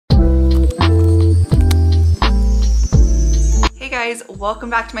guys, welcome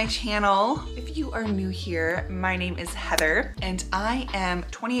back to my channel. If you are new here, my name is Heather and I am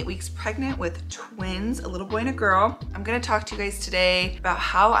 28 weeks pregnant with twins, a little boy and a girl. I'm gonna talk to you guys today about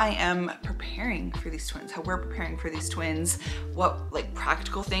how I am preparing for these twins, how we're preparing for these twins, what like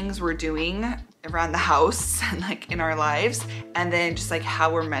practical things we're doing around the house and like in our lives, and then just like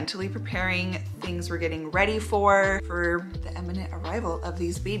how we're mentally preparing, things we're getting ready for the imminent arrival of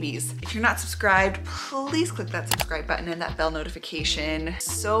these babies. If you're not subscribed, please click that subscribe button and that bell notification.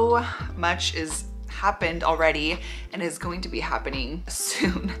 So much is happened already and is going to be happening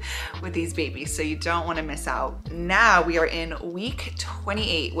soon with these babies, so you don't want to miss out. Now we are in week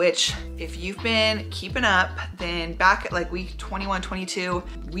 28, which if you've been keeping up, then back at like week 21, 22,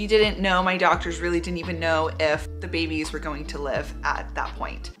 we didn't know, my doctors really didn't even know if the babies were going to live at that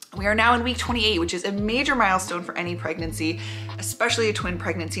point. We are now in week 28, which is a major milestone for any pregnancy, especially a twin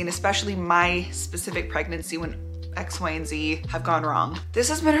pregnancy, and especially my specific pregnancy when X, Y, and Z have gone wrong. This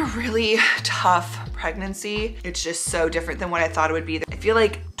has been a really tough pregnancy. It's just so different than what I thought it would be. I feel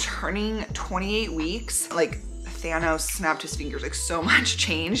like turning 28 weeks, like Thanos snapped his fingers, like so much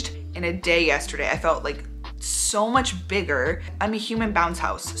changed in a day yesterday. I felt like so much bigger. I'm a human bounce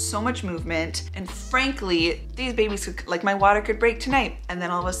house, so much movement. And frankly, these babies could, like my water could break tonight. And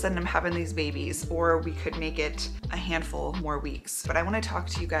then all of a sudden I'm having these babies, or we could make it a handful more weeks. But I wanna talk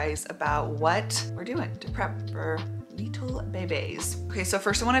to you guys about what we're doing to prep for little babies. Okay, so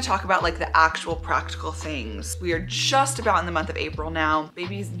first I wanna talk about like the actual practical things. We are just about in the month of April now.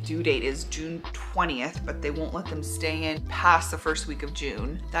 Baby's due date is June 20th, but they won't let them stay in past the first week of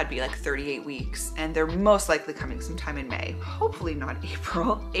June. That'd be like 38 weeks. And they're most likely coming sometime in May. Hopefully not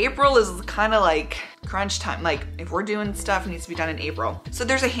April. April is kind of like crunch time. Like if we're doing stuff, it needs to be done in April. So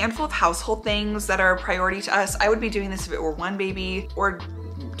there's a handful of household things that are a priority to us. I would be doing this if it were one baby or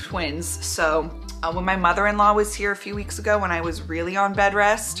twins. So when my mother-in-law was here a few weeks ago, when I was really on bed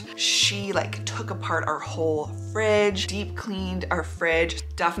rest, she like took apart our whole fridge, deep cleaned our fridge.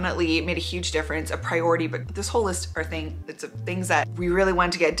 Definitely made a huge difference, a priority. But this whole list are it's things that we really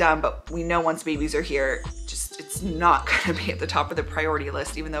want to get done, but we know once babies are here, it's not gonna be at the top of the priority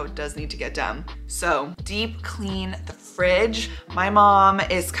list, even though it does need to get done. So deep clean the fridge. My mom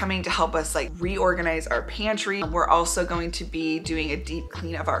is coming to help us like reorganize our pantry. We're also going to be doing a deep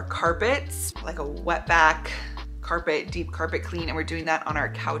clean of our carpets, like a wet back carpet, deep carpet clean, and we're doing that on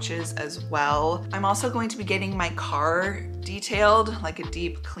our couches as well. I'm also going to be getting my car detailed, like a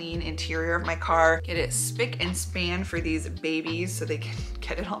deep clean interior of my car, get it spick and span for these babies so they can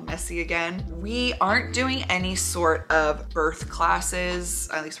get it all messy again. We aren't doing any sort of birth classes,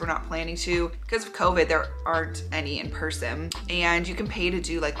 at least we're not planning to. Because of COVID, there aren't any in person, and you can pay to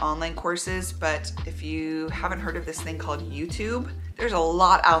do like online courses, but if you haven't heard of this thing called YouTube, there's a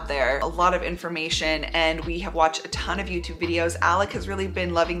lot out there, a lot of information, and we have watched a ton of YouTube videos. Alec has really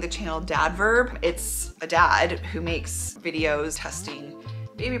been loving the channel Dadverb. It's a dad who makes videos testing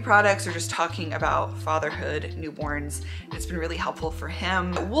baby products or just talking about fatherhood, newborns. It's been really helpful for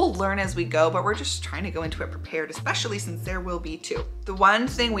him. We'll learn as we go, but we're just trying to go into it prepared, especially since there will be two. The one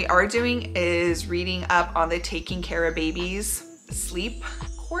thing we are doing is reading up on the taking care of babies sleep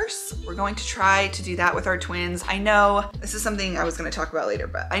course. We're going to try to do that with our twins. I know this is something I was going to talk about later,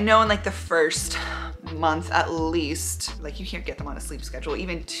 but I know in like the first month at least, like you can't get them on a sleep schedule,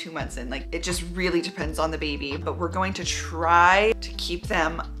 even 2 months in, like it just really depends on the baby, but we're going to try to keep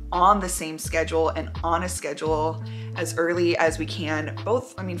them on the same schedule and on a schedule as early as we can,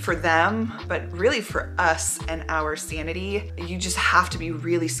 both, I mean, for them, but really for us and our sanity. You just have to be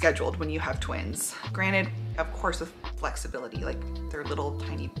really scheduled when you have twins. Granted, of course, with flexibility, like they're little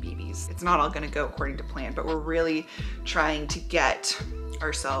tiny babies. It's not all gonna go according to plan, but we're really trying to get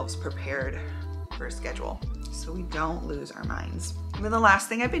ourselves prepared for a schedule so we don't lose our minds. And then the last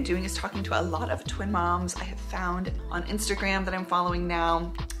thing I've been doing is talking to a lot of twin moms I have found on Instagram that I'm following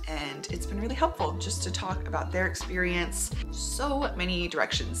now, and it's been really helpful just to talk about their experience. So many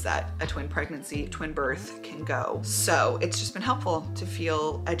directions that a twin pregnancy, twin birth can go. So it's just been helpful to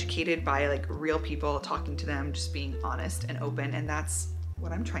feel educated by like real people, talking to them, just being honest and open, and that's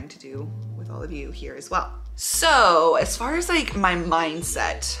what I'm trying to do with all of you here as well. So as far as like my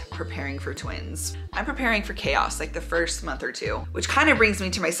mindset preparing for twins, I'm preparing for chaos like the first month or two, which kind of brings me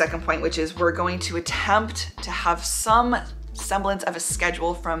to my second point, which is we're going to attempt to have some semblance of a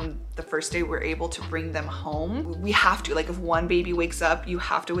schedule from the the first day we're able to bring them home. We have to, like if one baby wakes up, you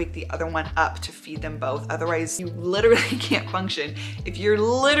have to wake the other one up to feed them both. Otherwise you literally can't function. If you're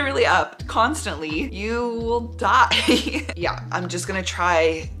literally up constantly, you will die. Yeah, I'm just gonna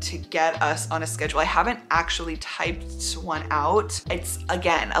try to get us on a schedule. I haven't actually typed one out. It's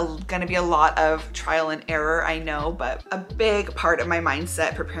again, gonna be a lot of trial and error, I know, but a big part of my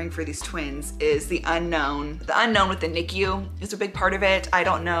mindset preparing for these twins is the unknown. The unknown with the NICU is a big part of it. I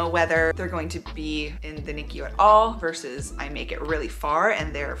don't know whether they're going to be in the NICU at all versus I make it really far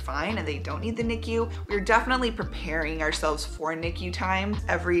and they're fine and they don't need the NICU. We're definitely preparing ourselves for NICU time.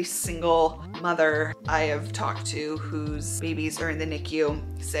 Every single mother I have talked to whose babies are in the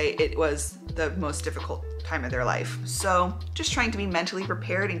NICU say it was the most difficult time of their life. So just trying to be mentally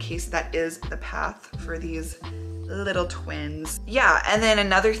prepared in case that is the path for these little twins. Yeah, and then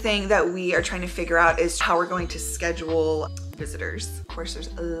another thing that we are trying to figure out is how we're going to schedule visitors. Of course,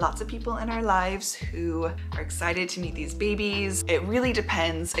 there's lots of people in our lives who are excited to meet these babies. It really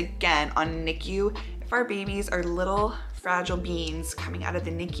depends, again, on NICU. If our babies are little fragile beings coming out of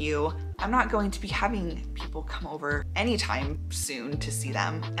the NICU, I'm not going to be having people come over anytime soon to see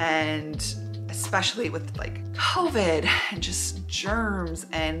them. And especially with like COVID and just germs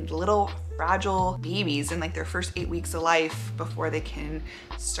and little fragile babies in like their first 8 weeks of life before they can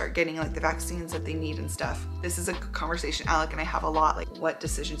start getting like the vaccines that they need and stuff. This is a conversation Alec and I have a lot, like what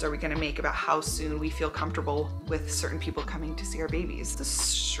decisions are we gonna make about how soon we feel comfortable with certain people coming to see our babies. It's a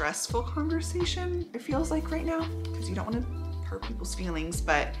stressful conversation, it feels like right now, because you don't wanna hurt people's feelings,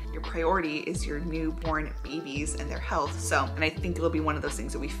 but your priority is your newborn babies and their health. So, and I think it'll be one of those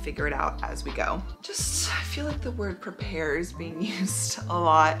things that we figure it out as we go. Just, I feel like the word prepare is being used a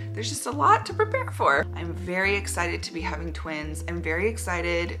lot. There's just a lot to prepare for. I'm very excited to be having twins. I'm very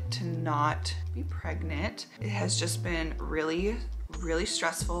excited to not be pregnant. It has just been really, really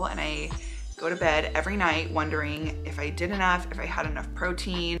stressful, and I go to bed every night wondering if I did enough, if I had enough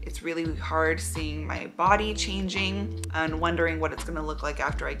protein. It's really hard seeing my body changing and wondering what it's gonna look like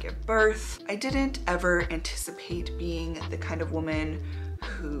after I give birth. I didn't ever anticipate being the kind of woman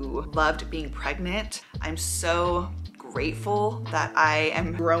who loved being pregnant. I'm so grateful that I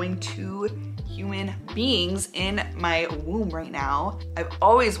am growing two human beings in my womb right now. I've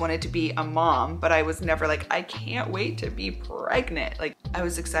always wanted to be a mom, but I was never like, I can't wait to be pregnant. Like, I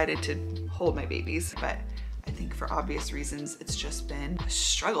was excited to hold my babies, but I think for obvious reasons, it's just been a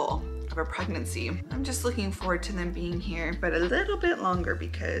struggle of a pregnancy. I'm just looking forward to them being here, but a little bit longer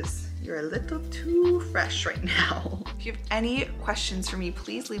because you're a little too fresh right now. If you have any questions for me,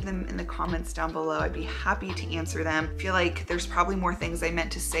 please leave them in the comments down below. I'd be happy to answer them. I feel like there's probably more things I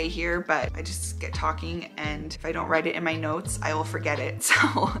meant to say here, but I just get talking, and if I don't write it in my notes, I will forget it. So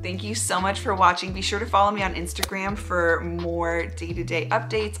thank you so much for watching. Be sure to follow me on Instagram for more day-to-day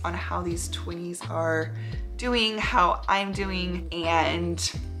updates on how these twinnies are doing, how I'm doing,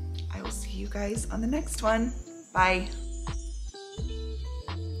 and I will see you guys on the next one. Bye.